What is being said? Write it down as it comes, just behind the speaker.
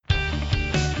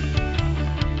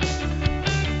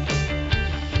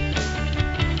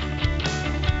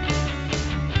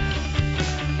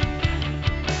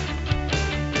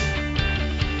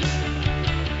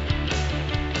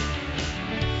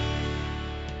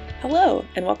Hello,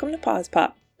 and welcome to Pause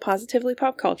Pop, Positively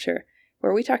Pop Culture,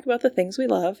 where we talk about the things we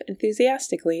love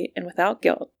enthusiastically and without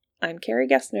guilt. I'm Carrie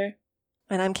Gessner.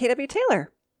 And I'm KW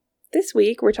Taylor. This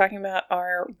week, we're talking about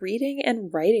our reading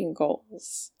and writing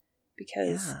goals.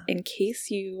 Because in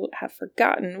case you have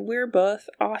forgotten, we're both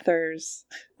authors.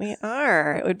 We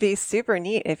are. It would be super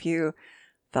neat if you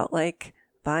felt like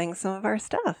buying some of our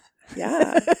stuff.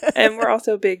 Yeah. And we're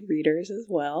also big readers as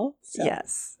well. So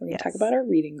yes. We're going to talk about our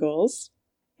reading goals.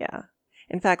 Yeah.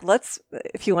 In fact,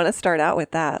 if you want to start out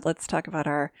with that, let's talk about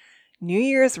our New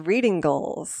Year's reading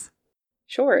goals.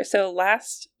 Sure. So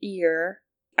last year,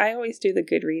 I always do the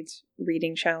Goodreads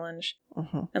reading challenge.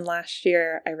 Mm-hmm. And last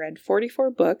year, I read 44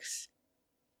 books.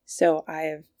 So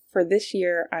for this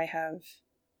year, I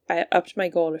upped my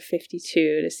goal to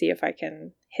 52 to see if I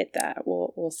can hit that.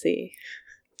 We'll see.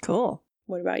 Cool.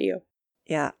 What about you?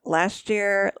 Yeah. Last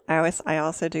year, I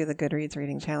also do the Goodreads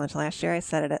reading challenge. Last year, I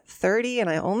set it at 30 and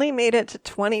I only made it to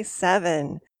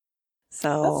 27.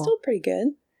 So that's still pretty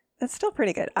good. That's still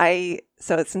pretty good.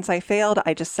 So since I failed,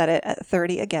 I just set it at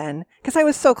 30 again because I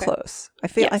was so close. I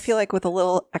feel like with a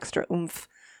little extra oomph,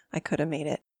 I could have made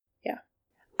it. Yeah.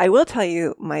 I will tell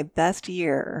you my best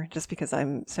year, just because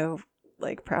I'm so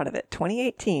proud of it.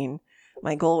 2018,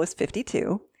 my goal was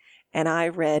 52, and I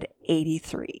read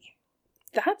 83.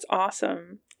 That's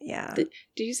awesome. Yeah. Did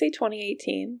you say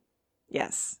 2018?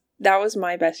 Yes. That was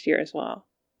my best year as well.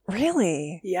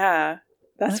 Really? Yeah.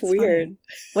 That's weird.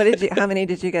 Funny. How many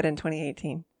did you get in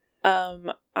 2018?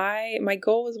 My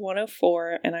goal was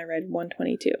 104 and I read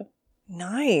 122.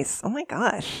 Nice. Oh my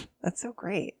gosh. That's so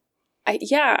great. I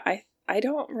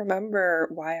don't remember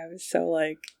why I was so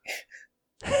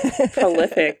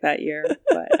prolific that year,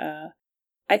 but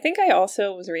I think I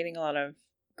also was reading a lot of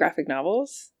graphic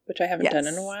novels, which I haven't done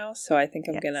in a while, so I think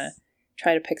I'm gonna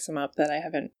try to pick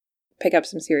up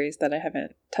some series that I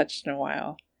haven't touched in a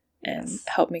while. And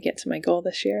help me get to my goal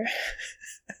this year.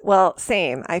 Well,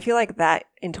 same. I feel like that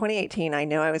in 2018, I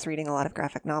know I was reading a lot of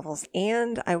graphic novels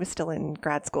and I was still in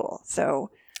grad school.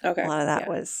 So a lot of that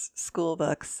was school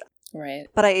books. Right.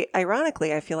 But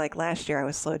ironically, I feel like last year I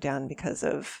was slowed down because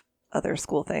of other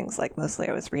school things. Like mostly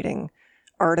I was reading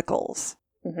articles,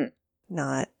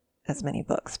 not as many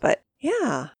books. But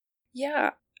yeah.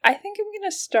 Yeah. I think I'm going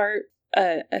to start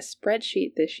a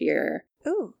spreadsheet this year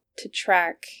to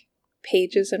track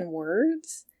pages and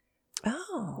words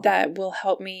that will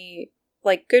help me.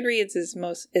 Goodreads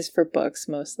is for books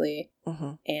mostly,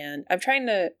 and I'm trying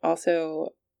to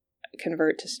also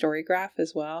convert to Storygraph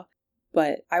as well,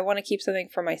 but I want to keep something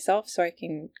for myself so I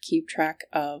can keep track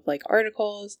of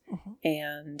articles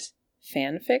and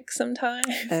fanfic sometimes.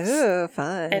 Oh,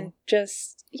 fun. And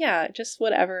just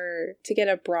whatever to get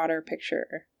a broader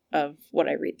picture of what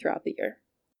I read throughout the year.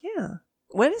 Yeah.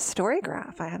 What is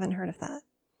Storygraph? I haven't heard of that.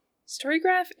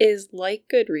 Storygraph is like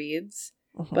Goodreads,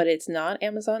 but it's not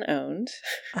Amazon owned.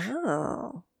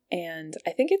 Oh. And I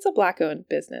think it's a Black owned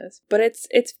business, but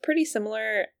it's pretty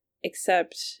similar,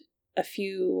 except a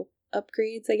few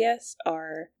upgrades, I guess,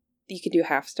 are you can do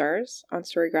half stars on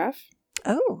Storygraph.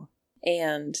 Oh.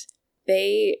 And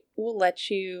they will let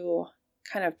you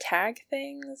kind of tag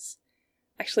things.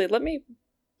 Actually, let me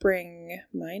bring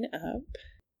mine up.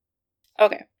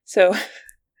 Okay, so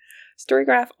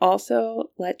Storygraph also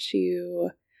lets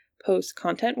you post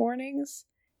content warnings,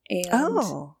 and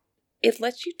it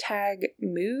lets you tag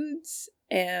moods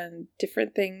and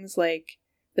different things like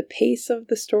the pace of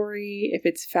the story, if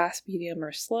it's fast, medium,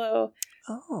 or slow.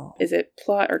 Is it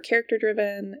plot or character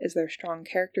driven? Is there strong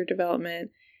character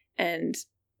development? And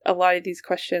a lot of these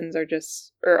questions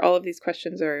all of these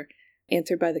questions are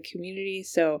answered by the community.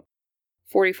 So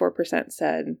 44%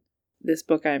 said this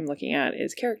book I'm looking at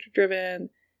is character driven.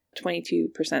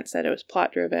 22% said it was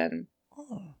plot driven.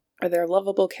 Are there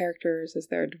lovable characters? Is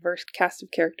there a diverse cast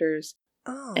of characters?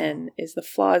 And is the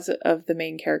flaws of the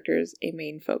main characters a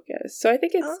main focus? So I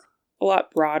think it's a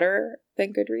lot broader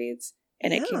than Goodreads,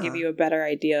 and it can give you a better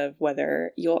idea of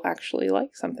whether you'll actually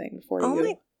like something before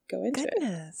you go into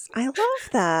it. I love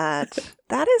that.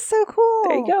 That is so cool.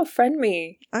 There you go. Friend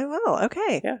me. I will.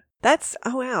 Okay. Yeah.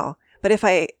 Wow. But if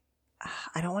I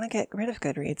don't want to get rid of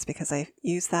Goodreads because I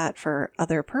use that for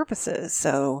other purposes.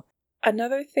 So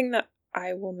another thing that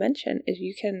I will mention is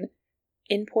you can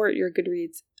import your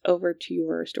Goodreads over to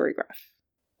your Storygraph.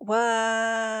 What?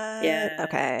 Yeah.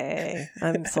 Okay.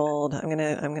 I'm sold. I'm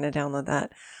gonna download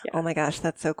that. Yeah. Oh my gosh,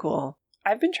 that's so cool.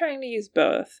 I've been trying to use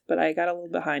both, but I got a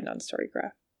little behind on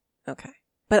Storygraph. Okay.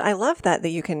 But I love that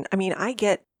you can, I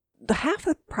get half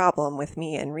the problem with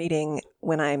me in reading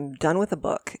when I'm done with a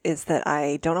book is that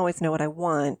I don't always know what I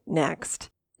want next.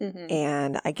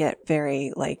 and I get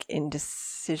very like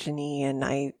indecision-y, and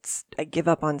I give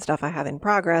up on stuff I have in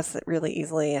progress really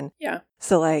easily. And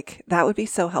so like that would be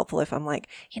so helpful if I'm like,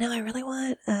 I really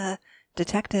want a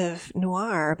detective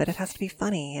noir, but it has to be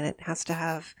funny and it has to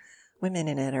have women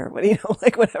in it, or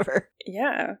like whatever.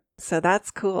 Yeah. So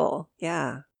that's cool.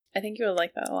 Yeah. I think you would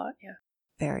like that a lot. Yeah.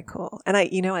 Very cool. And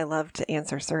I love to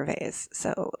answer surveys.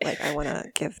 So like I want to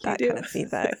give that kind of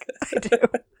feedback. I do.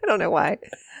 I don't know why.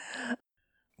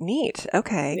 Neat.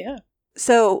 Okay. Yeah.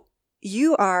 So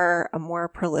you are a more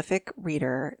prolific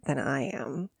reader than I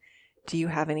am. Do you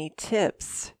have any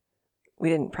tips? We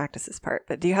didn't practice this part,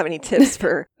 but do you have any tips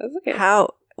for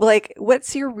how, like,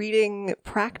 what's your reading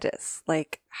practice?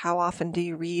 Like, how often do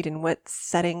you read, in what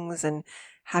settings, and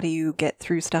how do you get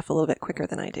through stuff a little bit quicker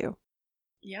than I do?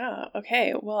 Yeah.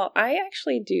 Okay. Well, I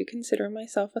actually do consider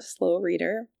myself a slow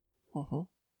reader. Mm-hmm.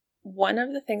 One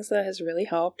of the things that has really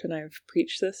helped, and I've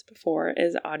preached this before,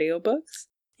 is audiobooks.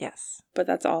 Yes. But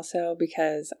that's also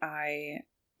because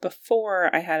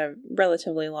before I had a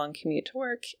relatively long commute to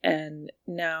work, and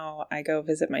now I go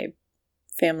visit my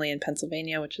family in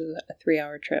Pennsylvania, which is a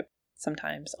 3-hour trip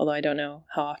sometimes, although I don't know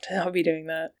how often I'll be doing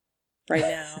that right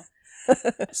now.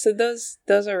 So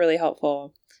those are really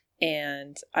helpful.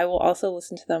 And I will also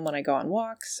listen to them when I go on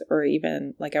walks, or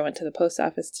even like I went to the post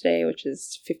office today, which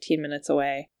is 15 minutes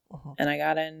away, and I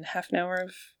got in half an hour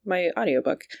of my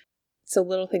audiobook. So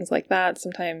little things like that.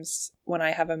 Sometimes when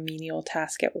I have a menial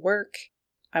task at work,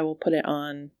 I will put it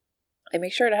on. I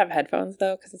make sure to have headphones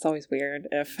though, because it's always weird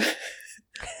if,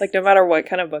 like, no matter what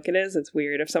kind of book it is, it's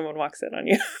weird if someone walks in on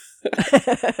you.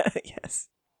 Yes.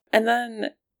 And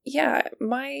then, yeah,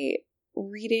 my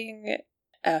reading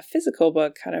a physical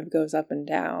book kind of goes up and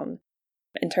down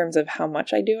in terms of how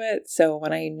much I do it. So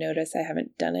when I notice I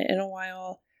haven't done it in a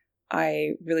while,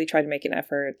 I really try to make an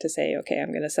effort to say, okay,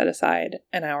 I'm going to set aside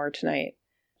an hour tonight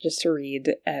just to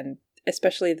read. And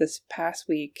especially this past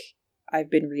week,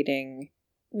 I've been reading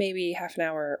maybe half an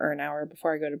hour or an hour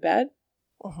before I go to bed.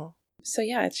 So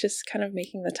yeah, it's just kind of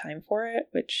making the time for it,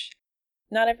 which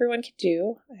not everyone can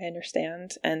do. I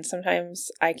understand. And sometimes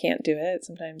I can't do it.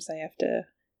 Sometimes I have to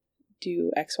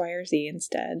do X, Y, or Z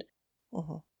instead.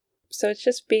 So it's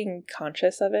just being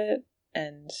conscious of it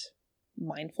and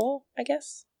mindful, I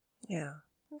guess. Yeah.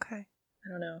 Okay. I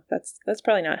don't know. That's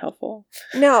probably not helpful.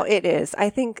 No, it is. I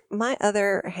think my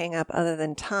other hang up, other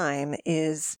than time,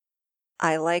 is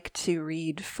I like to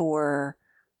read for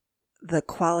the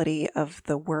quality of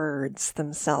the words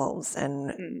themselves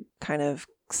and kind of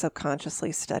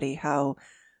subconsciously study how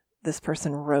this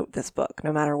person wrote this book,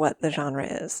 no matter what the genre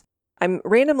is. I'm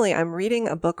reading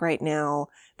a book right now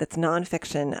that's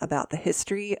nonfiction about the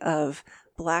history of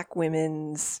Black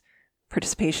women's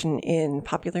participation in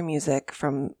popular music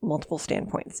from multiple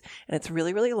standpoints. And it's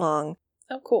really, really long.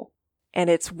 Oh, cool. And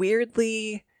it's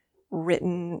weirdly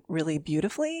written really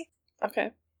beautifully.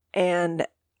 Okay. And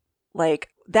like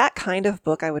that kind of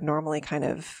book I would normally kind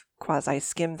of quasi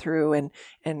skim through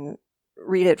and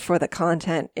read it for the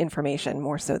content information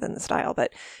more so than the style.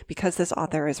 But because this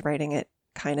author is writing it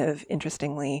kind of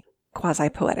interestingly,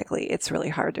 quasi-poetically, it's really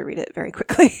hard to read it very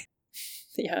quickly.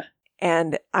 Yeah.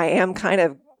 And I am kind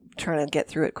of trying to get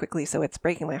through it quickly, so it's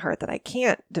breaking my heart that I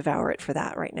can't devour it for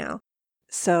that right now.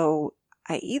 So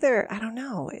I don't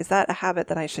know, is that a habit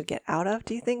that I should get out of,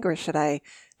 do you think? Or should I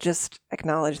just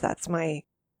acknowledge that's my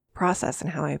process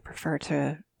and how I prefer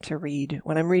to read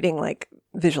when I'm reading, like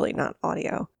visually, not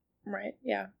audio? Right,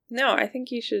 yeah. No, I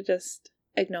think you should just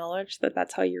acknowledge that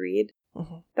that's how you read.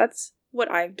 That's what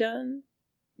I've done,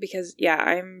 because yeah,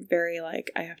 I'm very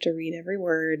like, I have to read every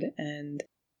word and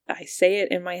I say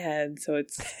it in my head, so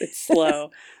it's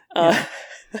slow.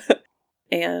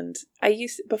 And I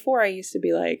used to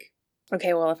be like,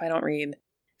 okay, well, if I don't read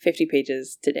 50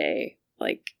 pages today,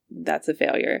 like that's a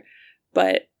failure.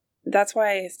 But that's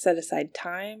why I set aside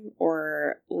time,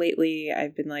 or lately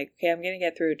I've been like, okay, I'm going to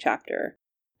get through a chapter,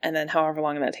 and then however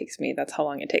long that takes me, that's how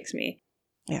long it takes me.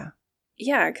 Yeah.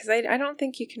 Yeah, because I don't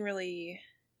think you can really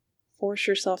force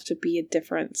yourself to be a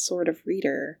different sort of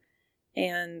reader.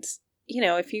 And,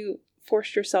 if you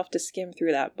forced yourself to skim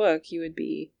through that book, you would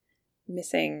be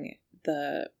missing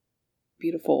the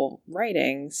beautiful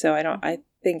writing. So I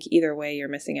think either way you're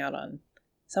missing out on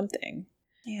something.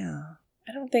 Yeah.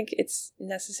 I don't think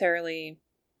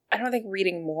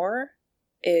reading more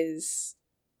is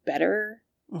better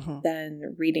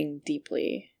than reading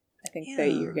deeply. I think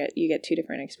that you get two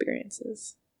different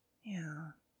experiences.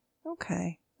 Yeah.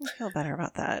 Okay. I feel better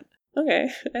about that. Okay,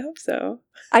 I hope so.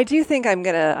 I do think I'm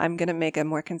gonna make a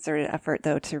more concerted effort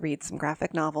though to read some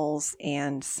graphic novels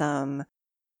and some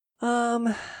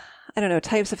I don't know,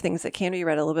 types of things that can be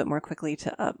read a little bit more quickly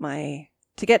to up my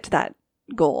to get to that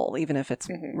goal, even if it's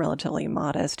Mhm. relatively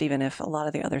modest, even if a lot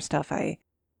of the other stuff I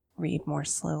read more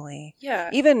slowly. Yeah.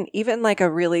 Even like a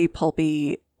really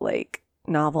pulpy like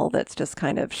novel that's just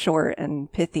kind of short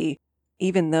and pithy,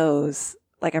 even those,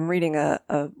 like I'm reading a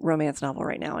romance novel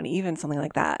right now, and even something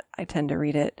like that, I tend to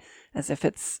read it as if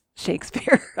it's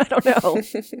Shakespeare. I don't know.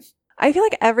 I feel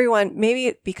like everyone,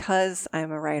 maybe because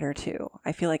I'm a writer too,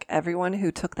 I feel like everyone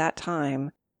who took that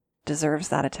time deserves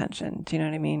that attention. Do you know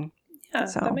what I mean? Yeah,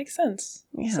 So, that makes sense.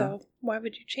 yeah. So why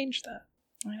would you change that?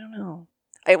 I don't know.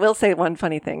 I will say one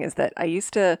funny thing is that I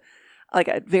used to, like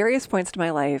at various points in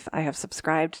my life, I have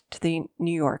subscribed to the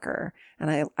New Yorker,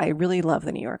 and I really love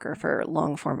the New Yorker for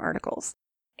long form articles.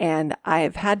 And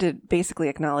I've had to basically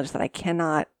acknowledge that I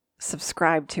cannot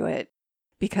subscribe to it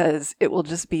because it will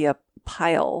just be a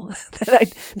pile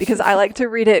because I like to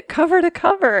read it cover to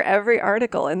cover, every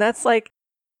article. And that's like,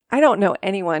 I don't know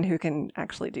anyone who can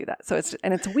actually do that. So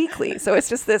it's weekly. So it's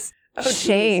just this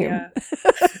shame.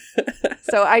 Geez, yeah.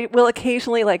 So I will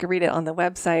occasionally like read it on the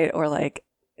website or like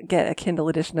get a Kindle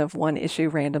edition of one issue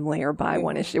randomly or buy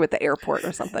one issue at the airport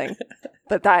or something.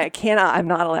 But I'm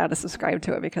not allowed to subscribe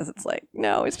to it because it's like,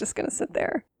 no, it's just going to sit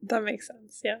there. That makes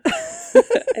sense. Yeah.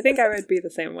 I think I would be the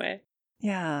same way.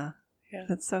 Yeah. Yeah.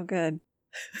 That's so good.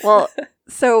 Well,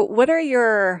 so what are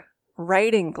your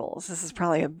writing goals? This is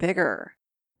probably a bigger.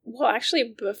 Well,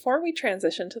 actually, before we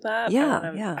transition to that,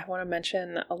 I want to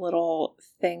mention a little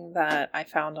thing that I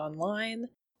found online.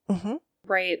 Mm-hmm.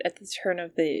 Right at the turn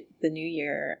of the new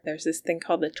year, there's this thing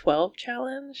called the 12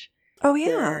 Challenge. Oh,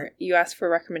 yeah. Where you ask for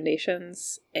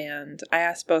recommendations, and I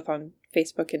asked both on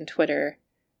Facebook and Twitter,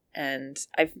 and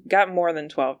I've got more than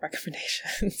 12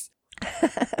 recommendations.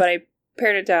 But I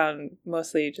pared it down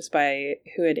mostly just by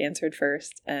who had answered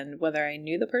first and whether I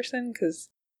knew the person, because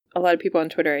a lot of people on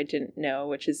Twitter I didn't know,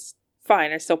 which is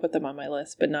fine. I still put them on my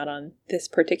list, but not on this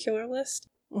particular list.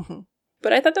 Mm-hmm.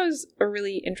 But I thought that was a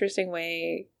really interesting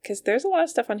way, because there's a lot of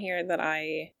stuff on here that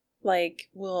I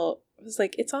was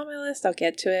like, it's on my list, I'll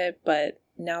get to it, but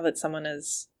now that someone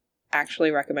has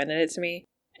actually recommended it to me,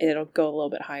 it'll go a little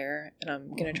bit higher, and I'm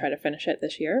going to try to finish it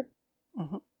this year.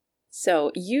 Mm-hmm.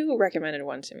 So you recommended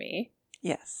one to me.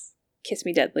 Yes. Kiss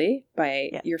Me Deadly by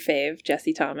your fave,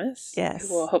 Jesse Thomas. Yes.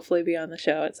 Who will hopefully be on the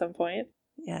show at some point.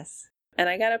 Yes. And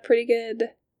I got a pretty good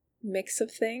mix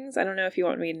of things. I don't know if you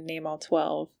want me to name all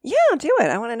 12. Yeah, do it.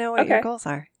 I want to know what your goals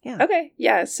are. Yeah. Okay.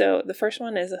 Yeah. So the first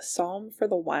one is A Psalm for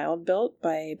the Wild Built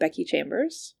by Becky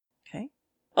Chambers. Okay.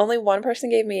 Only one person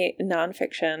gave me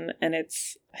nonfiction, and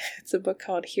it's a book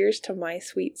called Here's to My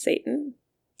Sweet Satan.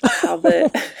 How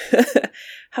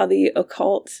the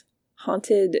occult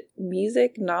haunted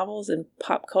music, novels, and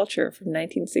pop culture from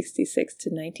 1966 to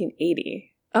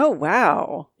 1980. Oh,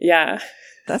 wow. Yeah.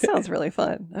 That sounds really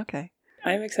fun. Okay.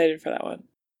 I'm excited for that one.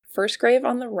 First Grave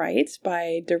on the Right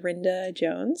by Dorinda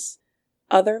Jones.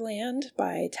 Otherland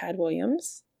by Tad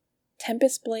Williams.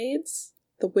 Tempest Blades,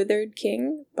 The Withered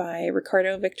King by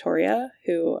Ricardo Victoria,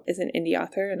 who is an indie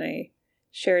author, and I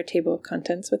share a table of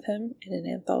contents with him in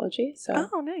an anthology. So,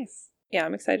 oh, nice. Yeah,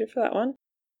 I'm excited for that one.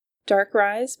 Dark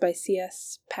Rise by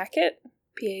C.S. Pacat,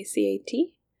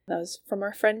 P-A-C-A-T. That was from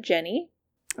our friend Jenny.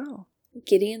 Oh.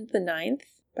 Gideon the Ninth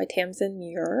by Tamsin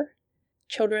Muir.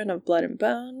 Children of Blood and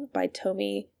Bone by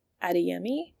Tomi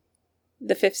Adeyemi.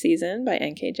 The Fifth Season by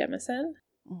N.K. Jemisin.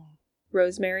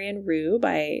 Rosemary and Rue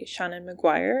by Shannon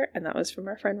McGuire, and that was from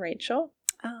our friend Rachel.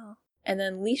 Oh. And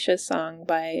then Leisha's Song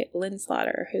by Lynn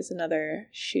Slaughter, who's another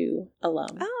SHU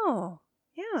alum. Oh,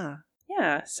 yeah.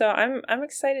 Yeah, so I'm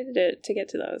excited to get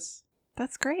to those.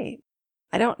 That's great.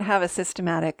 I don't have a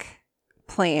systematic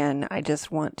plan. I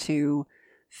just want to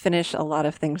finish a lot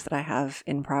of things that I have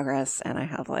in progress, and I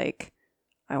have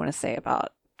I want to say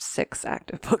about 6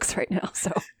 active books right now,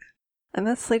 so I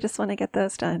mostly just want to get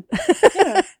those done.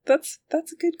 Yeah, that's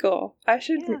a good goal. I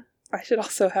should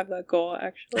also have that goal,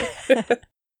 actually.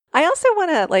 I also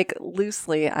want to,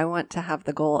 loosely, I want to have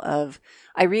the goal of,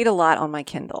 I read a lot on my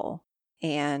Kindle,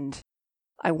 and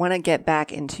I want to get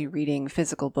back into reading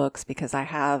physical books because I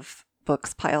have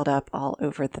books piled up all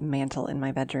over the mantle in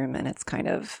my bedroom, and it's kind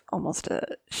of almost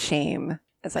a shame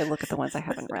as I look at the ones I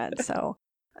haven't read. So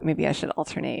maybe I should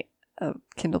alternate a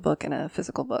Kindle book and a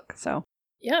physical book. So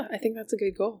yeah, I think that's a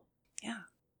good goal. Yeah.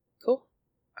 Cool.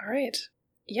 All right.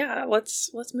 Yeah,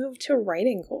 let's move to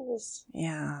writing goals.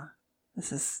 Yeah.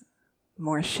 This is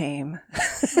more shame.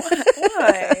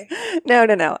 Why?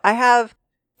 No. I have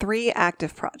 3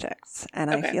 active projects, and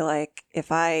I feel like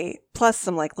if I, plus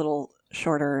some little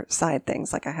shorter side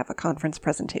things, I have a conference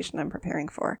presentation I'm preparing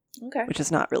for, which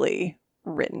is not really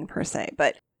written per se,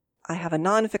 but I have a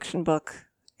nonfiction book,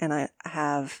 and I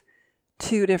have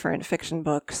 2 different fiction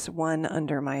books, one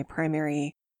under my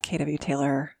primary KW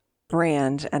Taylor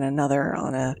brand and another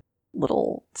on a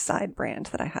little side brand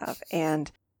that I have.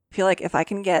 And I feel like if I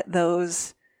can get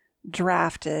those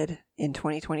drafted in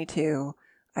 2022,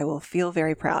 I will feel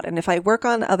very proud. And if I work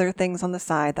on other things on the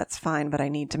side, that's fine, but I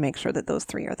need to make sure that those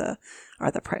 3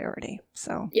 are the priority.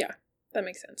 So yeah, that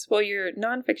makes sense. Well, your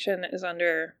nonfiction is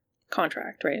under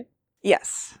contract, right?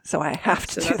 yes, so I have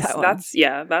to do that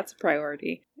one. That's a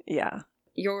priority. Yeah.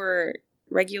 Your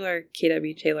regular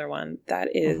KW Taylor one, that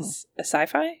is a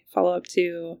sci-fi follow-up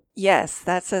to... Yes,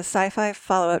 that's a sci-fi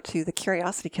follow-up to The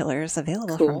Curiosity Killers,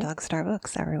 available Cool. from Dogstar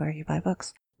Books, everywhere you buy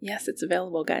books. Yes, it's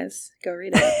available, guys. Go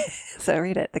read it. So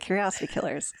read it, The Curiosity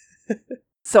Killers.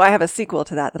 So I have a sequel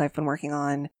to that I've been working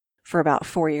on for about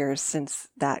 4 years since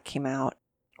that came out,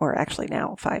 or actually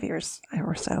now 5 years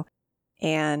or so.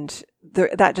 And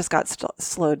that just got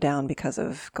slowed down because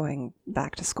of going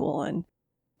back to school and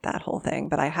that whole thing.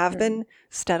 But I have been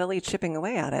steadily chipping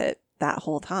away at it that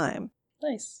whole time.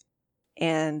 Nice.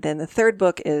 And then the 3rd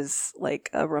book is like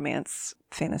a romance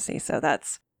fantasy. So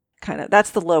that's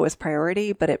the lowest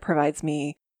priority, but it provides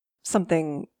me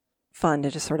something fun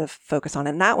to just sort of focus on.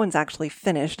 And that one's actually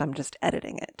finished. I'm just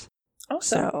editing it.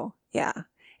 Awesome. So, yeah.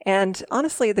 And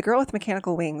honestly, The Girl with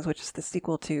Mechanical Wings, which is the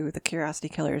sequel to The Curiosity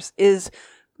Killers, is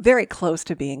very close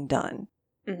to being done.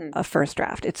 A first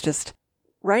draft. It's just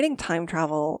writing time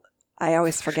travel, I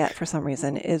always forget for some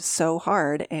reason, is so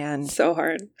hard. And so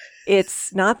hard.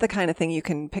 It's not the kind of thing you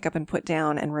can pick up and put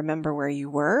down and remember where you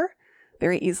were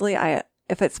very easily.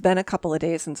 If it's been a couple of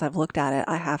days since I've looked at it,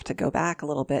 I have to go back a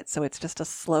little bit. So it's just a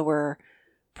slower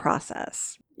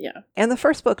process. Yeah. And the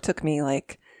first book took me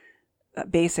like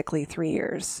basically 3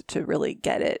 years to really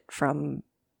get it from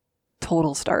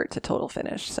total start to total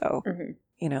finish. So,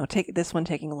 take this one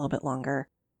taking a little bit longer.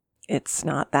 It's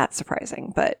not that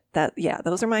surprising, but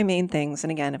those are my main things.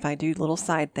 And again, if I do little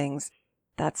side things,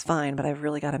 that's fine, but I've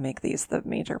really got to make these the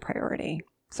major priority.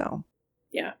 So,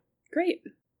 yeah, great.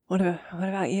 What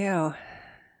about you?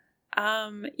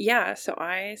 So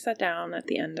I sat down at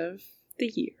the end of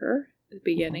the year, the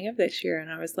beginning of this year,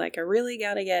 and I was like, I really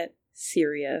got to get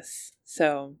serious.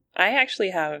 So I actually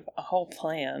have a whole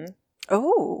plan.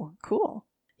 Oh, cool.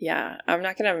 Yeah, I'm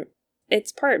not going to,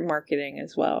 it's part marketing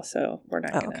as well, so we're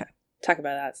not going to talk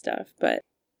about that stuff. But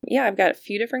yeah, I've got a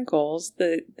few different goals.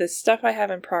 The stuff I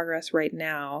have in progress right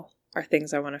now are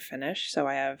things I want to finish. So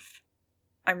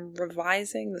I'm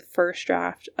revising the first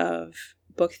draft of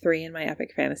book 3 in my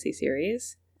epic fantasy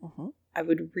series. I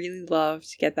would really love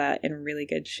to get that in really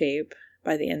good shape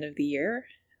by the end of the year.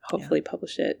 Hopefully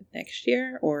publish it next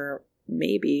year, or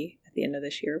maybe at the end of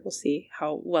this year. We'll see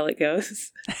how well it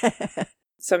goes.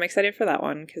 So I'm excited for that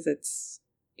one because it's,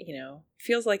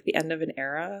 feels like the end of an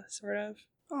era, sort of.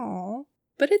 Aww.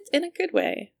 But it's in a good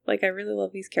way. Like, I really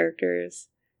love these characters.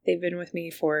 They've been with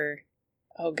me for,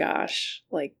 when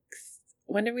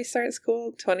did we start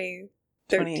school? 2013.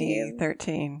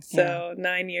 2013. So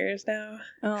 9 years now.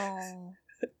 Oh.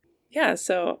 Yeah,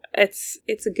 so it's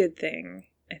a good thing,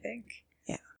 I think.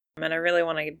 Yeah. And I really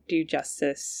want to do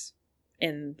justice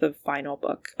in the final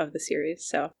book of the series.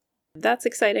 So that's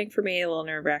exciting for me, a little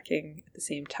nerve-wracking at the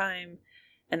same time.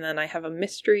 And then I have a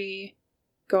mystery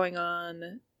going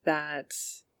on that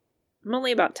I'm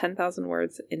only about 10,000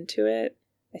 words into it.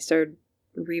 I started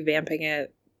revamping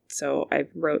it. So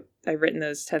I've written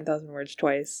those 10,000 words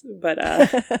twice, but I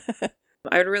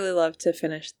would really love to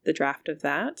finish the draft of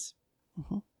that.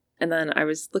 And then I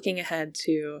was looking ahead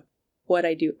to what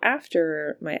I do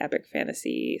after my epic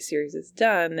fantasy series is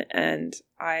done, and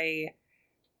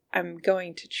I'm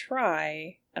going to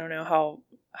try, I don't know how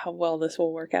well this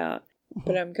will work out,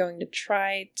 but I'm going to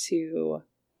try to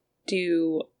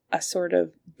do a sort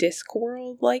of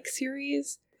Discworld-like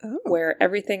series where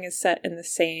everything is set in the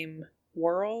same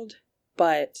world,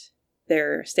 but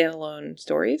they're standalone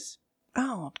stories.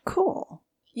 Oh, cool.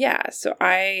 Yeah, so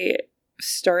I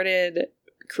started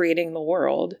creating the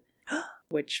world,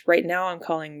 which right now I'm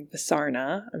calling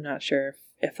Visarna. I'm not sure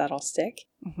if that'll stick.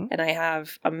 And I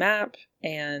have a map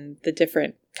and the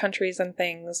different countries and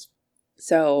things.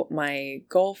 So my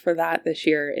goal for that this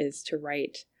year is to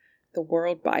write the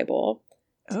World Bible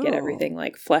to get everything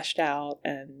like fleshed out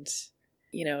and,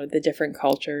 the different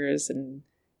cultures and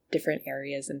different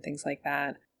areas and things like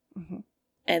that.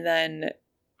 And then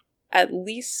at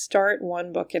least start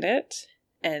one book in it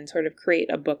and sort of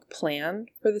create a book plan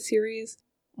for the series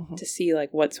to see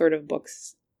like what sort of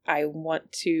books I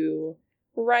want to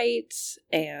write,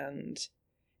 and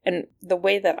the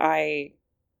way that I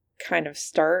kind of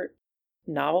start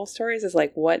novel stories is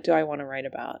like, what do I want to write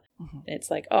about? And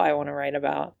it's like, I want to write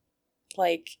about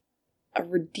like a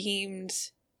redeemed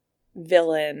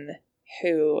villain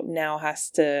who now has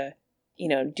to,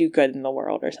 do good in the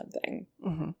world or something.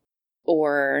 Mm-hmm.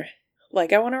 Or,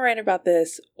 like, I want to write about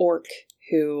this orc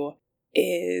who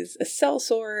is a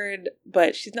sellsword,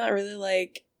 but she's not really,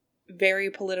 like,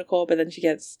 very political, but then she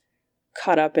gets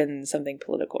caught up in something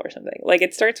political or something. Like,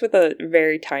 it starts with a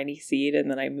very tiny seed,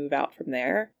 and then I move out from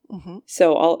there. Mm-hmm.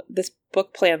 So this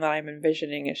book plan that I'm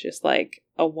envisioning is just, like,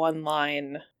 a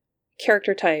one-line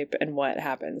character type and what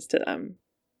happens to them,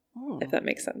 if that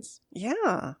makes sense.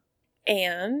 Yeah.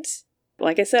 And,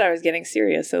 like I said, I was getting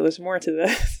serious, so there's more to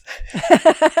this.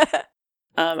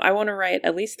 I want to write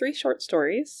at least 3 short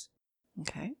stories.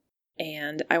 Okay.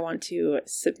 And I want to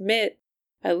submit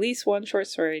at least 1 short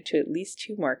story to at least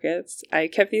 2 markets. I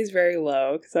kept these very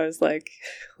low because I was like,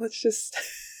 let's just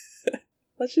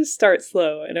start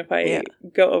slow. And if I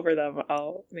go over them,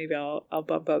 I'll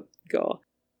bump up goal.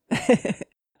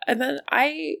 And then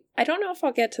I don't know if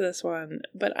I'll get to this one,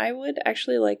 but I would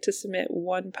actually like to submit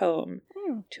 1 poem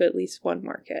to at least 1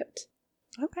 market.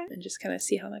 Okay. And just kind of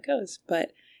see how that goes.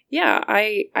 But yeah,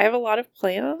 I have a lot of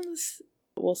plans.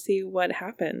 We'll see what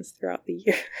happens throughout the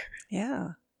year.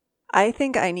 Yeah. I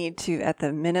think I need to, at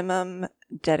the minimum,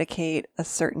 dedicate a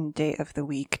certain day of the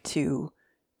week to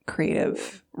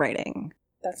creative writing.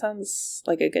 That sounds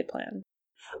like a good plan.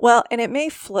 Well, and it may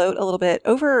float a little bit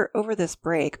over this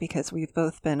break because we've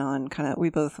both been on we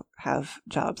both have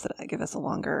jobs that give us a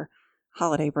longer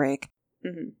holiday break.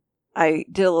 Mm-hmm. I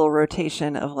did a little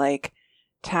rotation of like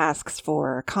tasks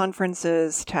for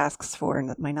conferences, tasks for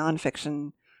my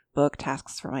nonfiction book,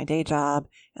 tasks for my day job,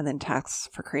 and then tasks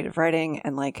for creative writing,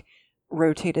 and like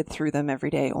rotated through them every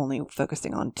day, only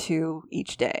focusing on 2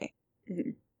 each day.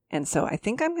 Mm-hmm. And so I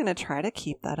think I'm going to try to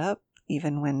keep that up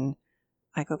even when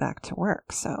I go back to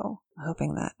work. So I'm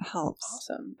hoping that helps.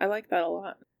 Awesome. I like that a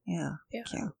lot. Yeah.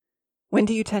 Thank you. When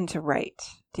do you tend to write?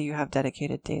 Do you have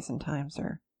dedicated days and times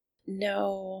or?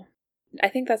 No, I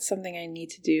think that's something I need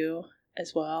to do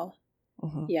as well.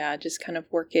 Mm-hmm. Yeah, just kind of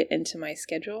work it into my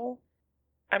schedule.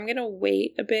 I'm going to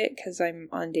wait a bit because I'm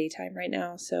on daytime right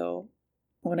now. So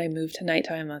when I move to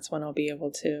nighttime, that's when I'll be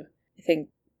able to, I think,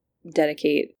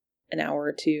 dedicate an hour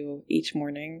or 2 each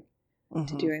morning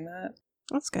to doing that.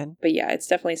 That's good. But yeah, it's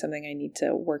definitely something I need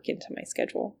to work into my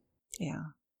schedule. Yeah.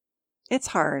 It's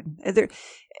hard.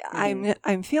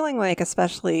 I'm feeling like,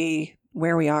 especially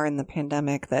where we are in the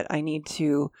pandemic, that I need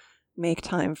to make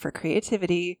time for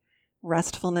creativity,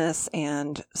 restfulness,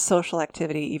 and social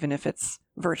activity, even if it's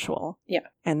virtual. Yeah.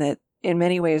 And that in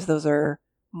many ways, those are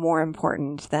more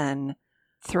important than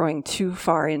throwing too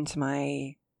far into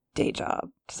my day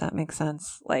job. Does that make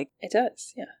sense? Like, it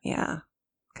does. Yeah. Yeah.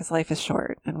 Because life is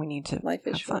short and we need to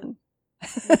have fun.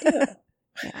 We do.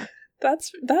 Yeah.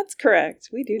 That's correct.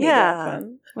 We do need to have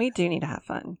fun. We do need to have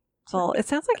fun. So it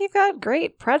sounds like you've got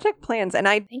great project plans. And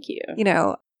Thank you.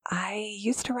 I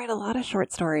used to write a lot of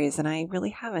short stories and I really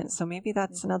haven't. So maybe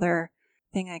that's another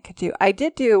thing I could do. I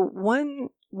did do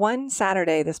one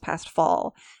Saturday this past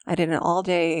fall. I did an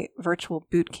all-day virtual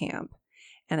boot camp.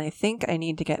 And I think I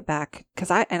need to get back because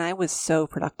I was so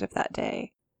productive that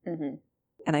day. Mm-hmm.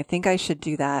 And I think I should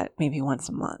do that maybe once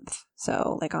a month.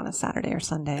 So like on a Saturday or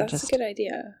Sunday. That's a good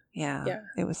idea. Yeah.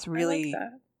 It was really, I like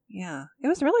that. Yeah, it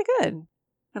was really good.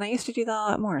 And I used to do that a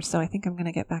lot more. So I think I'm going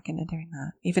to get back into doing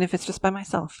that. Even if it's just by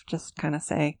myself, just kind of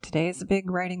say, today is a big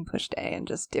writing push day and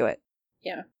just do it.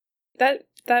 Yeah.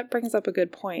 That brings up a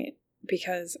good point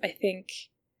because I think,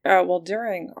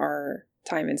 during our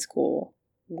time in school,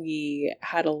 we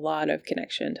had a lot of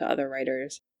connection to other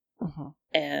writers. Mm-hmm.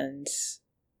 And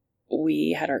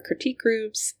we had our critique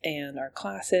groups and our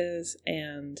classes.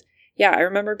 And yeah, I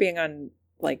remember being on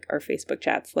like our Facebook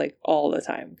chats like all the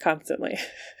time, constantly.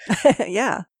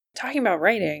 Yeah. Talking about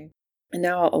writing. And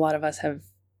now a lot of us have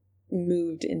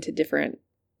moved into different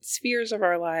spheres of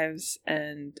our lives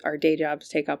and our day jobs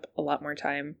take up a lot more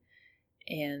time.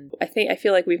 And I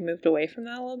feel like we've moved away from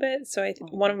that a little bit. So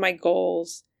one of my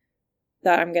goals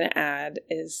that I'm going to add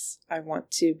is I want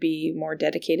to be more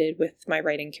dedicated with my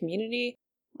writing community.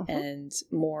 And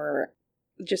more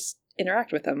just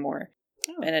interact with them more.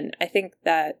 Oh. And I think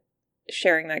that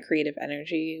sharing that creative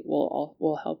energy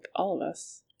will help all of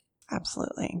us.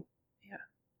 Absolutely. Yeah.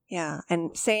 Yeah.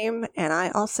 And same. And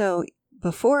I also,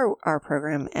 before our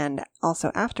program and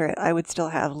also after it, I would still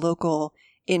have local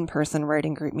in-person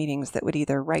writing group meetings that would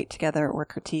either write together or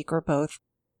critique or both.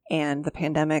 And the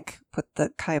pandemic put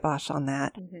the kibosh on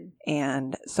that. Mm-hmm.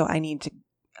 And so I need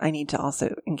to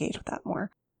also engage with that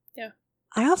more. Yeah.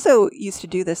 I also used to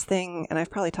do this thing, and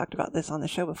I've probably talked about this on the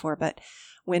show before, but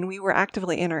when we were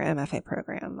actively in our MFA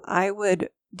program, I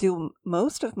would do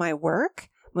most of my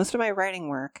writing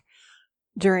work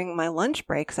during my lunch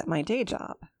breaks at my day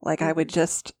job. Like I would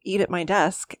just eat at my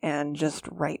desk and just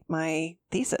write my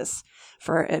thesis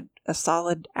for a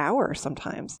solid hour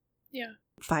sometimes. Yeah.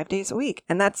 5 days a week.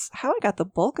 And that's how I got the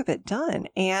bulk of it done.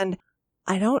 And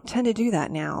I don't tend to do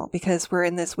that now because we're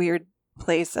in this weird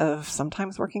place of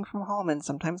sometimes working from home and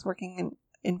sometimes working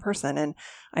in person. And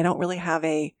I don't really have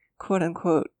a quote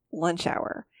unquote lunch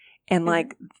hour. And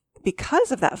like,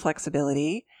 because of that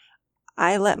flexibility,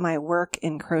 I let my work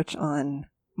encroach on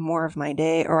more of my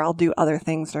day, or I'll do other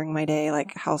things during my day,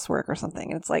 like housework or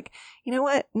something. And it's like, you know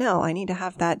what? No, I need to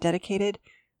have that dedicated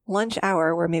lunch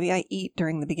hour where maybe I eat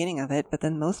during the beginning of it, but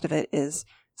then most of it is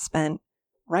spent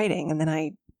writing. And then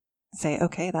I say,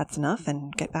 okay, that's enough,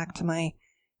 and get back to my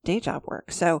day job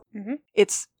work. So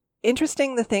it's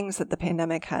interesting the things that the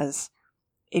pandemic has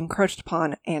encroached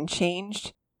upon and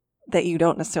changed that you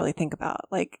don't necessarily think about.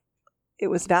 Like, it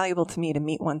was valuable to me to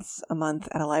meet once a month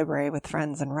at a library with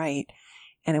friends and write.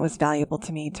 And it was valuable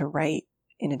to me to write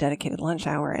in a dedicated lunch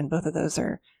hour. And both of those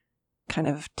are kind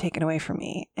of taken away from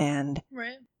me. And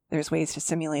there's ways to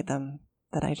simulate them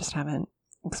that I just haven't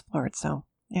explored. So,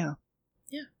 yeah.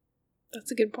 Yeah,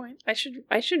 that's a good point. I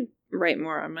should write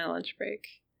more on my lunch break.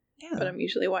 Yeah. But I'm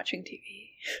usually watching TV.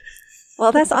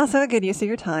 Well, that's also a good use of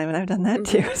your time. And I've done that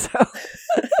too. So,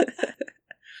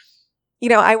 you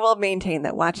know, I will maintain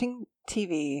that watching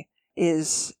TV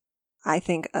is, I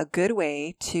think, a good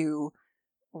way to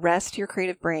rest your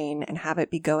creative brain and have it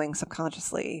be going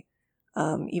subconsciously,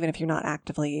 even if you're not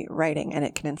actively writing. And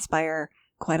it can inspire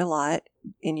quite a lot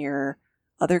in your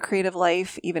other creative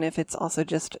life, even if it's also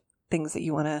just things that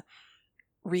you want to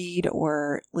read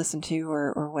or listen to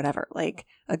or whatever. Like,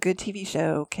 a good TV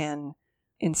show can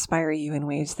inspire you in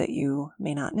ways that you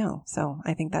may not know. So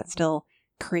I think that's still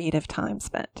creative time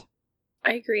spent.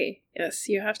 I agree. Yes,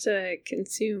 you have to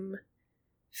consume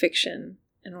fiction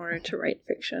in order to write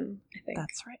fiction, I think.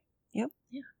 That's right. Yep.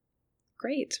 Yeah.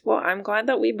 Great. Well, I'm glad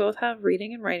that we both have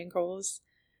reading and writing goals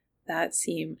that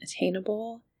seem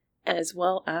attainable as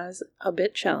well as a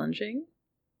bit challenging.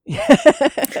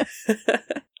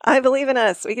 I believe in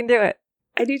us. We can do it.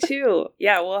 I do too.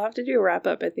 Yeah, we'll have to do a wrap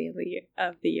up at the end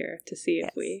of the year to see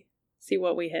if we see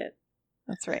what we hit.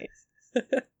 That's right.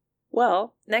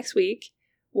 Well, next week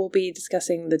we'll be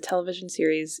discussing the television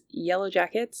series Yellow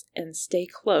Jackets and Stay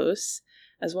Close,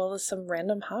 as well as some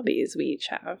random hobbies we each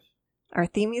have. Our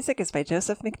theme music is by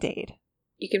Joseph McDade.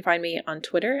 You can find me on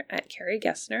Twitter at Carrie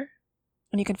Gessner.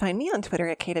 And you can find me on Twitter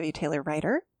at KW Taylor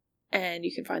Writer. And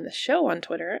you can find the show on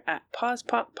Twitter at Pause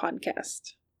Pop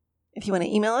Podcast. If you want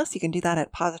to email us, you can do that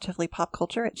at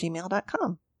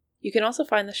positivelypopculture@gmail.com. You can also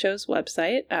find the show's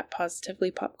website at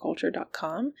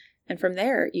positivelypopculture.com. And from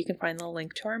there, you can find the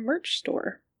link to our merch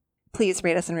store. Please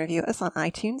rate us and review us on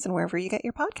iTunes and wherever you get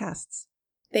your podcasts.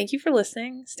 Thank you for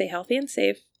listening. Stay healthy and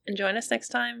safe. And join us next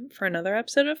time for another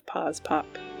episode of Pause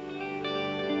Pop.